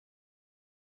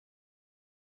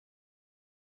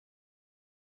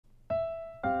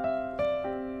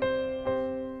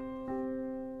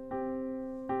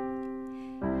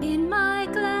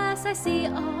I see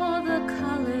all the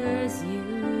colors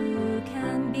you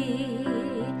can be.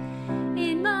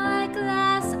 In my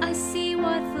glass I see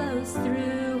what flows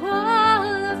through all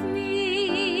of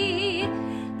me.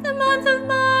 The month of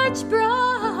March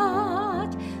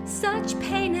brought such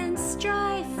pain and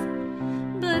strife,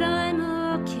 but I'm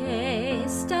okay,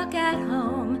 stuck at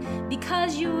home,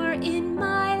 because you were in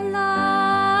my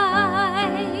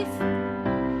life.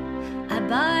 I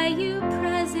buy you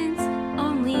presents,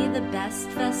 only the best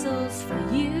vessels for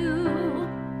you.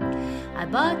 I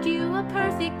bought you a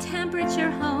perfect temperature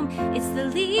home, it's the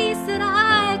least that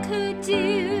I could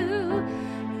do.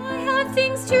 I have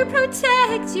things to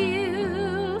protect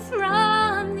you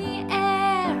from the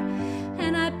air,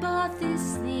 and I bought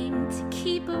this thing to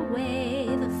keep away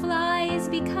the flies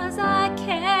because I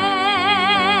care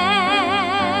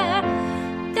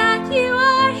that you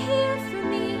are here for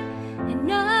me, and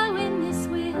knowing this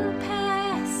will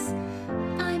pass,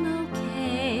 I'm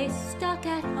okay, stuck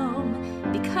at home,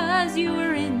 because you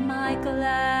were in my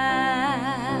glass.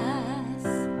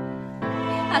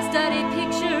 I studied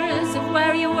pictures of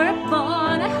where you were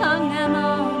born, I hung them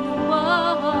on the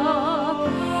wall,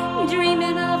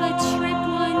 dreaming of a trip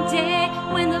one day